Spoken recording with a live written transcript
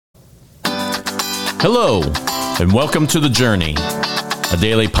Hello, and welcome to The Journey, a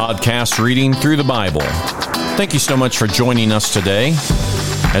daily podcast reading through the Bible. Thank you so much for joining us today.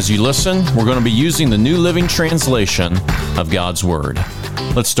 As you listen, we're going to be using the New Living Translation of God's Word.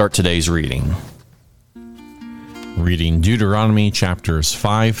 Let's start today's reading. Reading Deuteronomy chapters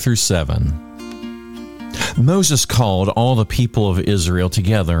 5 through 7. Moses called all the people of Israel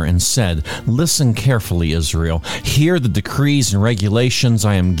together and said, "Listen carefully, Israel. Hear the decrees and regulations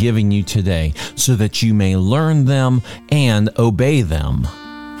I am giving you today, so that you may learn them and obey them.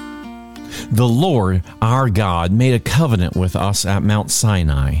 The Lord, our God, made a covenant with us at Mount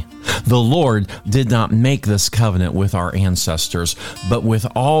Sinai. The Lord did not make this covenant with our ancestors, but with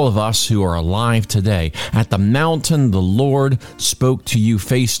all of us who are alive today. At the mountain, the Lord spoke to you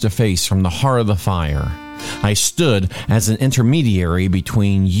face to face from the heart of the fire. I stood as an intermediary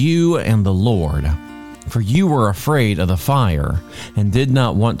between you and the Lord, for you were afraid of the fire and did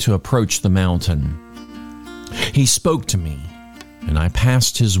not want to approach the mountain. He spoke to me, and I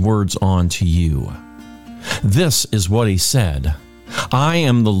passed his words on to you. This is what he said. I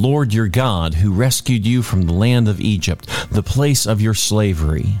am the Lord your God who rescued you from the land of Egypt, the place of your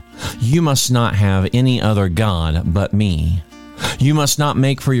slavery. You must not have any other God but me. You must not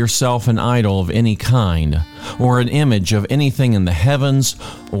make for yourself an idol of any kind, or an image of anything in the heavens,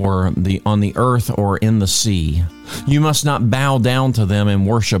 or on the earth, or in the sea. You must not bow down to them and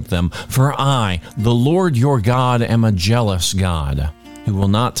worship them, for I, the Lord your God, am a jealous God, who will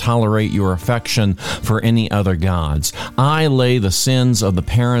not tolerate your affection for any other gods. I lay the sins of the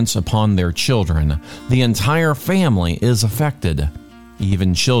parents upon their children. The entire family is affected,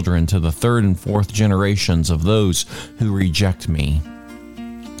 even children to the third and fourth generations of those who reject me.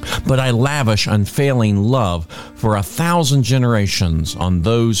 But I lavish unfailing love for 1,000 generations on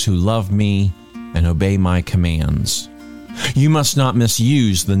those who love me and obey my commands. You must not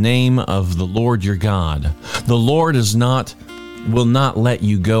misuse the name of the Lord your God. The Lord will not let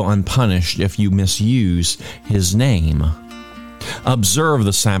you go unpunished if you misuse his name. Observe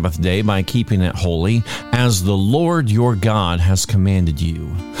the Sabbath day by keeping it holy, as the Lord your God has commanded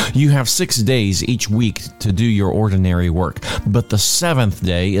you. You have 6 days each week to do your ordinary work, but the seventh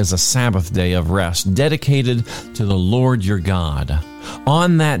day is a Sabbath day of rest, dedicated to the Lord your God.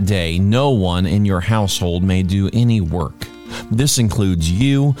 On that day, no one in your household may do any work. This includes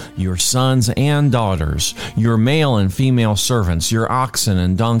you, your sons and daughters, your male and female servants, your oxen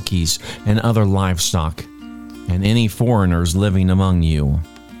and donkeys, and other livestock, and any foreigners living among you.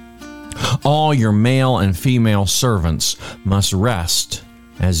 All your male and female servants must rest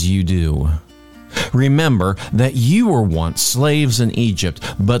as you do. Remember that you were once slaves in Egypt,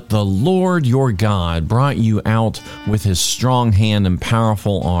 but the Lord your God brought you out with his strong hand and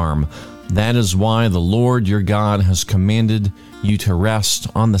powerful arm. That is why the Lord your God has commanded you to rest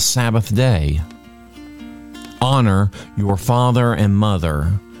on the Sabbath day. Honor your father and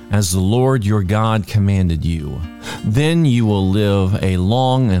mother, as the Lord your God commanded you. Then you will live a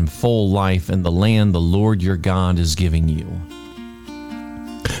long and full life in the land the Lord your God is giving you.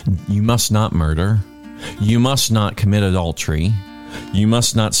 You must not murder. You must not commit adultery. You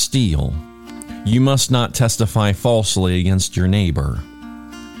must not steal. You must not testify falsely against your neighbor.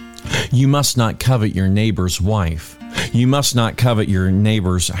 You must not covet your neighbor's wife. You must not covet your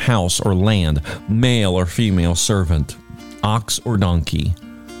neighbor's house or land, male or female servant, ox or donkey,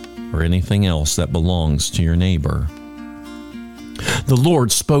 or anything else that belongs to your neighbor. The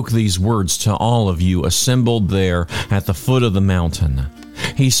Lord spoke these words to all of you assembled there at the foot of the mountain.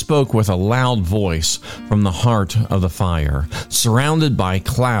 He spoke with a loud voice from the heart of the fire, surrounded by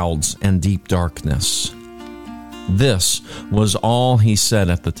clouds and deep darkness. This was all he said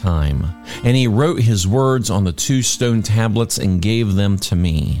at the time, and he wrote his words on the 2 stone tablets and gave them to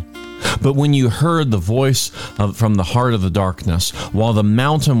me. But when you heard the voice from the heart of the darkness, while the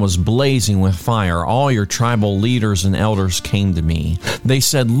mountain was blazing with fire, all your tribal leaders and elders came to me. They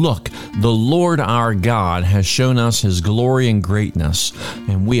said, "Look, the Lord our God has shown us his glory and greatness,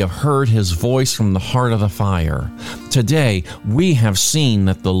 and we have heard his voice from the heart of the fire. Today we have seen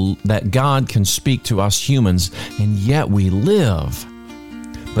that God can speak to us humans, and yet we live.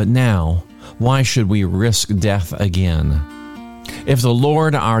 But now, why should we risk death again? If the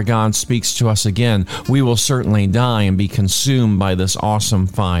Lord our God speaks to us again, we will certainly die and be consumed by this awesome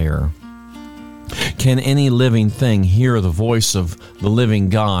fire. Can any living thing hear the voice of the living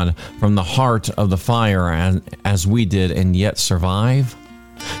God from the heart of the fire as we did and yet survive?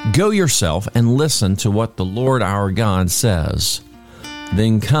 Go yourself and listen to what the Lord our God says.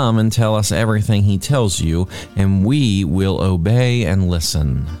 Then come and tell us everything he tells you, and we will obey and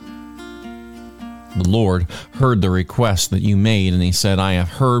listen." The Lord heard the request that you made, and he said, I have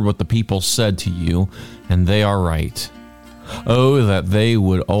heard what the people said to you, and they are right. Oh, that they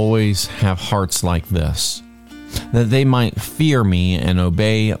would always have hearts like this, that they might fear me and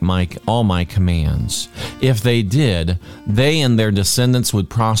obey all my commands. If they did, they and their descendants would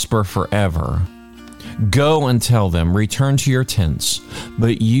prosper forever. Go and tell them, return to your tents,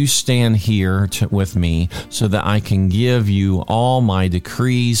 but you stand here with me so that I can give you all my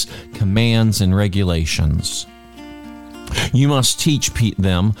decrees, commands, and regulations. You must teach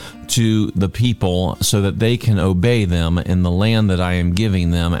them to the people so that they can obey them in the land that I am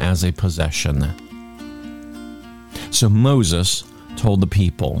giving them as a possession. So Moses told the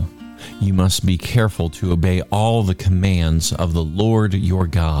people, you must be careful to obey all the commands of the Lord your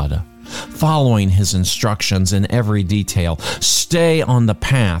God, following his instructions in every detail. Stay on the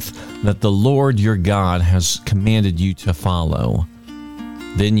path that the Lord your God has commanded you to follow.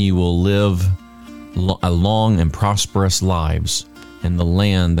 Then you will live a long and prosperous lives in the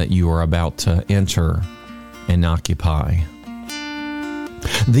land that you are about to enter and occupy.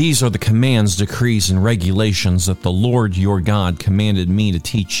 These are the commands, decrees, and regulations that the Lord your God commanded me to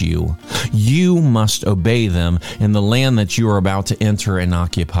teach you. You must obey them in the land that you are about to enter and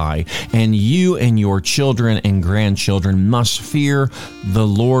occupy, and you and your children and grandchildren must fear the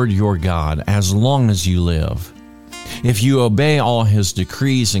Lord your God as long as you live. If you obey all his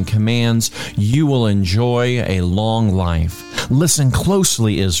decrees and commands, you will enjoy a long life. Listen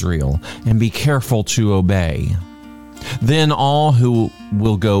closely, Israel, and be careful to obey. Then all who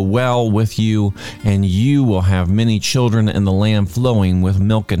will go well with you, and you will have many children in the land flowing with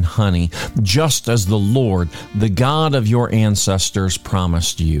milk and honey, just as the Lord, the God of your ancestors,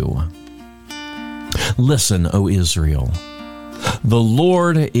 promised you. Listen, O Israel. The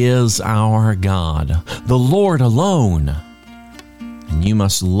Lord is our God, the Lord alone. And you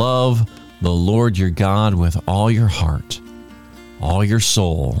must love the Lord your God with all your heart, all your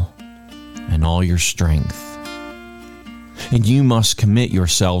soul, and all your strength. And you must commit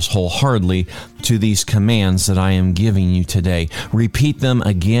yourselves wholeheartedly to these commands that I am giving you today. Repeat them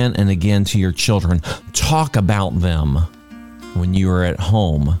again and again to your children. Talk about them when you are at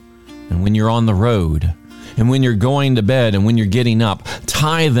home and when you're on the road and when you're going to bed and when you're getting up.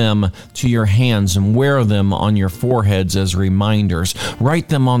 Tie them to your hands and wear them on your foreheads as reminders. Write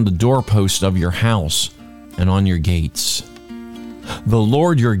them on the doorpost of your house and on your gates. The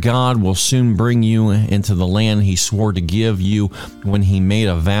Lord your God will soon bring you into the land he swore to give you when he made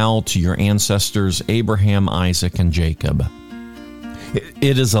a vow to your ancestors Abraham, Isaac, and Jacob.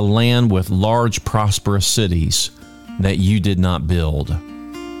 It is a land with large, prosperous cities that you did not build.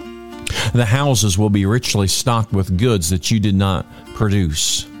 The houses will be richly stocked with goods that you did not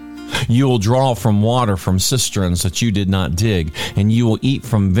produce. You will draw from water from cisterns that you did not dig, and you will eat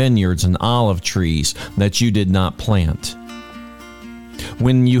from vineyards and olive trees that you did not plant.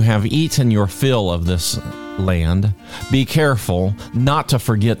 When you have eaten your fill of this land, be careful not to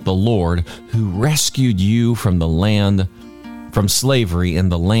forget the Lord who rescued you from slavery in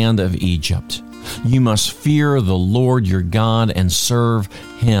the land of Egypt. You must fear the Lord your God and serve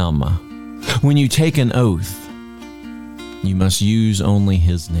him. When you take an oath, you must use only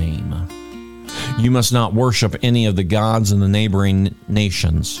his name. You must not worship any of the gods in the neighboring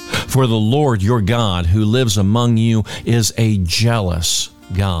nations, for the Lord your God who lives among you is a jealous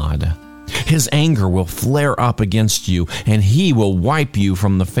God. His anger will flare up against you, and he will wipe you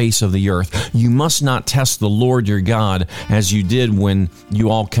from the face of the earth. You must not test the Lord your God as you did when you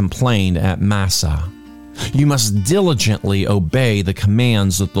all complained at Massah. You must diligently obey the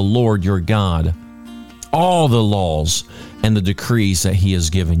commands of the Lord your God, all the laws and the decrees that he has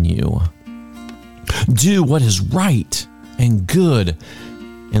given you. Do what is right and good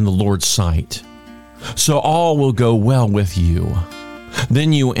in the Lord's sight, so all will go well with you.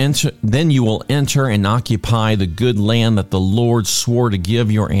 Then you will enter and occupy the good land that the Lord swore to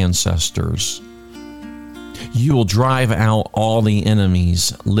give your ancestors. You will drive out all the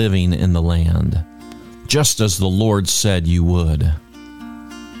enemies living in the land, just as the Lord said you would.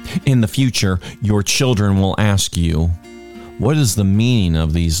 In the future, your children will ask you, what is the meaning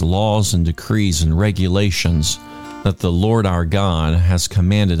of these laws and decrees and regulations that the Lord our God has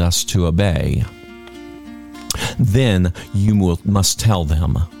commanded us to obey? Then you must tell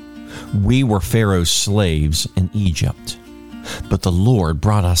them, we were Pharaoh's slaves in Egypt, but the Lord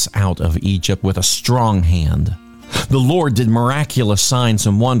brought us out of Egypt with a strong hand. The Lord did miraculous signs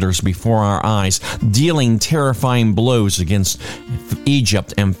and wonders before our eyes, dealing terrifying blows against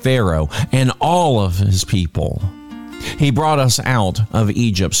Egypt and Pharaoh and all of his people. He brought us out of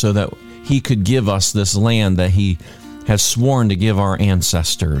Egypt so that he could give us this land that he has sworn to give our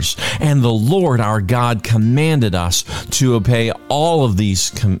ancestors. And the Lord our God commanded us to obey all of these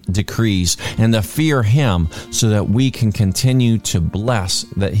decrees and to fear him, so that we can continue to bless,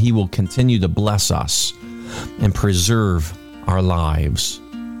 that he will continue to bless us and preserve our lives,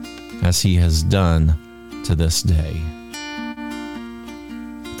 as he has done to this day.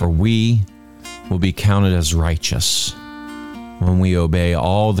 For we will be counted as righteous when we obey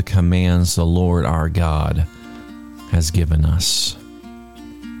all the commands the Lord our God has given us.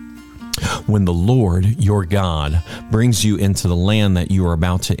 When the Lord your God brings you into the land that you are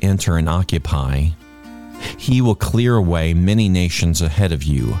about to enter and occupy, he will clear away many nations ahead of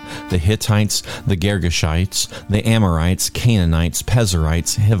you: the Hittites, the Girgashites, the Amorites, Canaanites,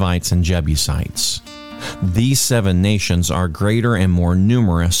 Perizzites, Hivites, and Jebusites. These 7 nations are greater and more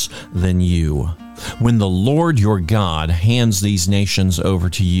numerous than you. When the Lord your God hands these nations over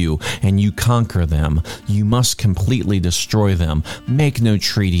to you and you conquer them, you must completely destroy them, make no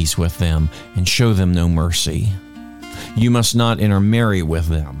treaties with them, and show them no mercy. You must not intermarry with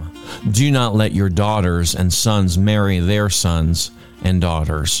them. Do not let your daughters and sons marry their sons and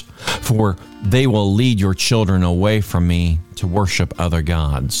daughters, for they will lead your children away from me to worship other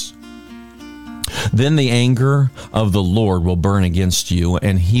gods. Then the anger of the Lord will burn against you,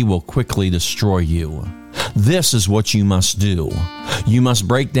 and he will quickly destroy you. This is what you must do. You must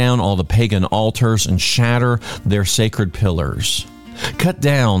break down all the pagan altars and shatter their sacred pillars. Cut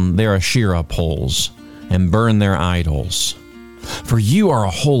down their Asherah poles and burn their idols. For you are a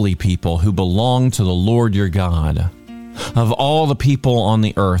holy people who belong to the Lord your God. Of all the people on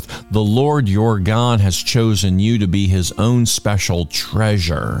the earth, the Lord your God has chosen you to be his own special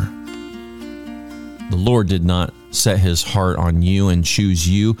treasure. The Lord did not set his heart on you and choose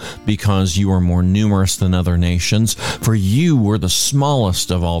you because you were more numerous than other nations, for you were the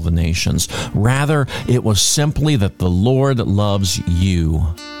smallest of all the nations. Rather, it was simply that the Lord loves you,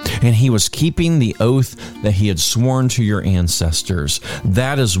 and he was keeping the oath that he had sworn to your ancestors.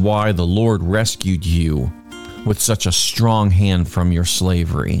 That is why the Lord rescued you with such a strong hand from your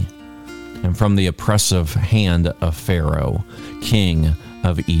slavery and from the oppressive hand of Pharaoh, king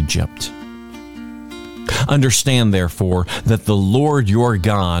of Egypt. Understand, therefore, that the Lord your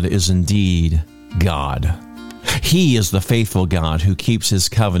God is indeed God. He is the faithful God who keeps his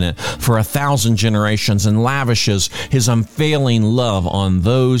covenant for 1,000 generations and lavishes his unfailing love on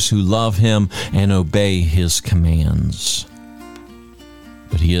those who love him and obey his commands.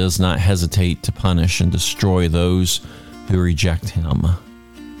 But he does not hesitate to punish and destroy those who reject him.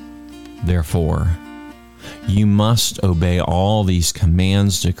 Therefore, you must obey all these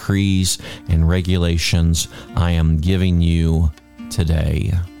commands, decrees, and regulations I am giving you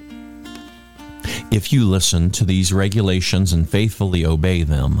today. If you listen to these regulations and faithfully obey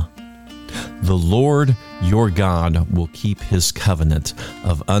them, the Lord your God will keep his covenant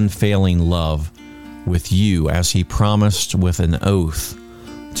of unfailing love with you, as he promised with an oath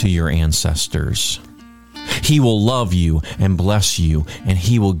to your ancestors. He will love you and bless you, and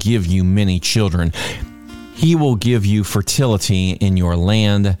he will give you many children. He will give you fertility in your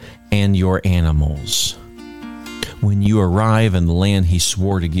land and your animals. When you arrive in the land he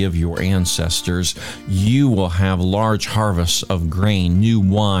swore to give your ancestors, you will have large harvests of grain, new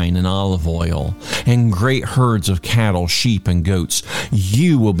wine and olive oil, and great herds of cattle, sheep, and goats.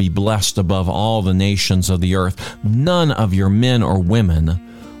 You will be blessed above all the nations of the earth. None of your men or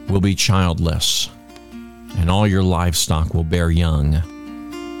women will be childless, and all your livestock will bear young.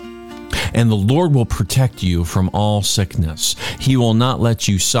 And the Lord will protect you from all sickness. He will not let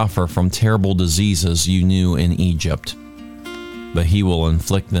you suffer from terrible diseases you knew in Egypt, but he will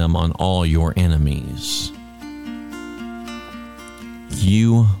inflict them on all your enemies.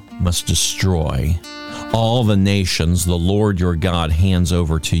 You must destroy all the nations the Lord your God hands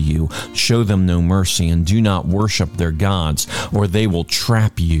over to you. Show them no mercy and do not worship their gods, or they will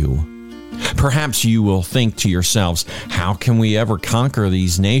trap you. Perhaps you will think to yourselves, how can we ever conquer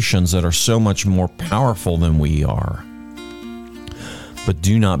these nations that are so much more powerful than we are? But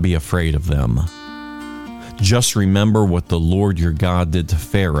do not be afraid of them. Just remember what the Lord your God did to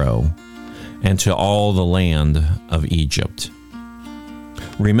Pharaoh and to all the land of Egypt.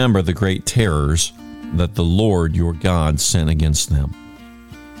 Remember the great terrors that the Lord your God sent against them.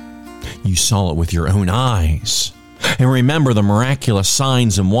 You saw it with your own eyes And remember the miraculous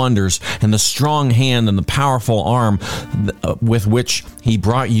signs and wonders and the strong hand and the powerful arm with which he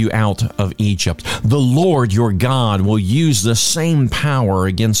brought you out of Egypt. The Lord your God will use the same power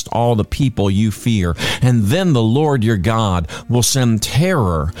against all the people you fear. And then the Lord your God will send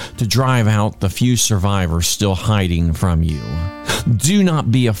terror to drive out the few survivors still hiding from you. Do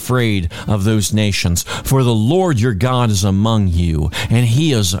not be afraid of those nations, for the Lord your God is among you, and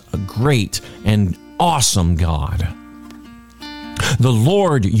he is a great and awesome God. The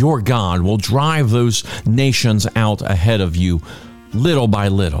Lord your God will drive those nations out ahead of you little by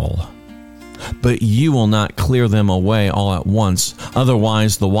little, but you will not clear them away all at once.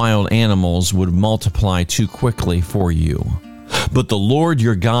 Otherwise, the wild animals would multiply too quickly for you. But the Lord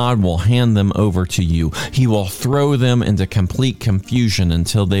your God will hand them over to you. He will throw them into complete confusion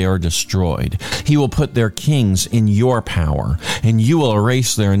until they are destroyed. He will put their kings in your power, and you will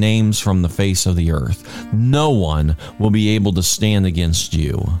erase their names from the face of the earth. No one will be able to stand against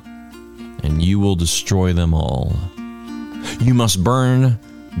you, and you will destroy them all. You must burn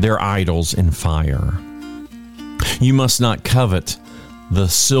their idols in fire. You must not covet the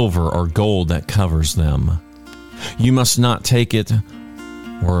silver or gold that covers them. You must not take it,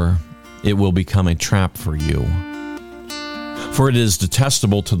 or it will become a trap for you. For it is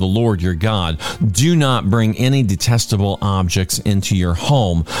detestable to the Lord your God. Do not bring any detestable objects into your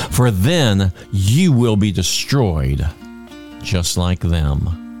home, for then you will be destroyed, just like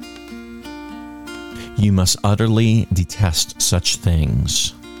them. You must utterly detest such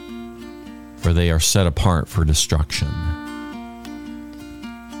things, for they are set apart for destruction.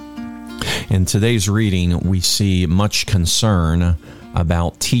 In today's reading, we see much concern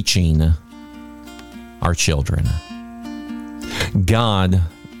about teaching our children. God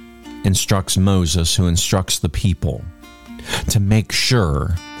instructs Moses, who instructs the people, to make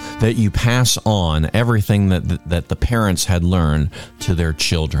sure that you pass on everything that the parents had learned to their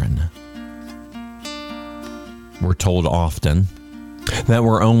children. We're told often that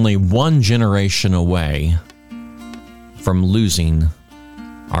we're only one generation away from losing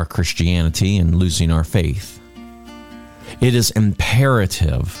our Christianity and losing our faith. It is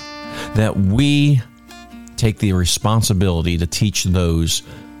imperative that we take the responsibility to teach those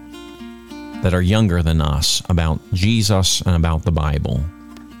that are younger than us about Jesus and about the Bible.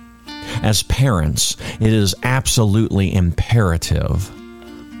 As parents, it is absolutely imperative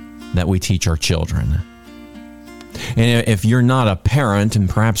that we teach our children. And if you're not a parent, and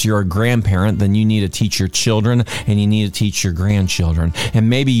perhaps you're a grandparent, then you need to teach your children and you need to teach your grandchildren. And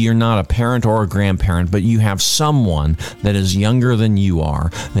maybe you're not a parent or a grandparent, but you have someone that is younger than you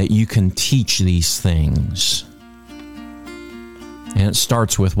are that you can teach these things. And it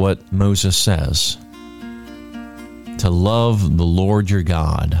starts with what Moses says: to love the Lord your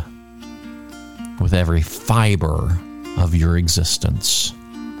God with every fiber of your existence.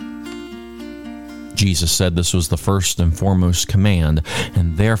 Jesus said this was the first and foremost command,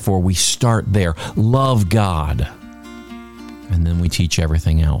 and therefore we start there. Love God, and then we teach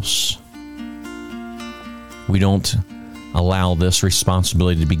everything else. We don't allow this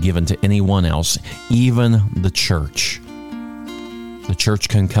responsibility to be given to anyone else, even the church. The church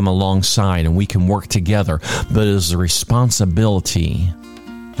can come alongside and we can work together, but it is the responsibility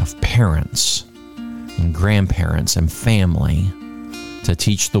of parents and grandparents and family to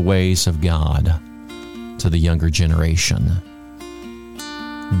teach the ways of God to the younger generation.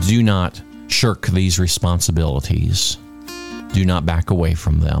 Do not shirk these responsibilities. Do not back away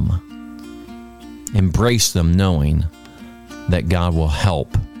from them. Embrace them, knowing that God will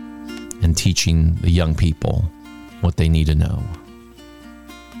help in teaching the young people what they need to know.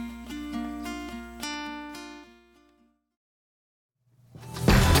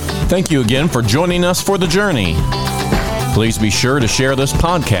 Thank you again for joining us for the journey. Please be sure to share this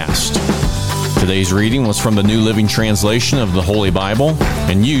podcast. Today's reading was from the New Living Translation of the Holy Bible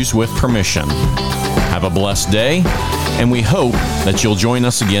and used with permission. Have a blessed day, and we hope that you'll join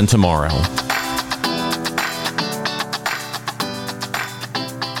us again tomorrow.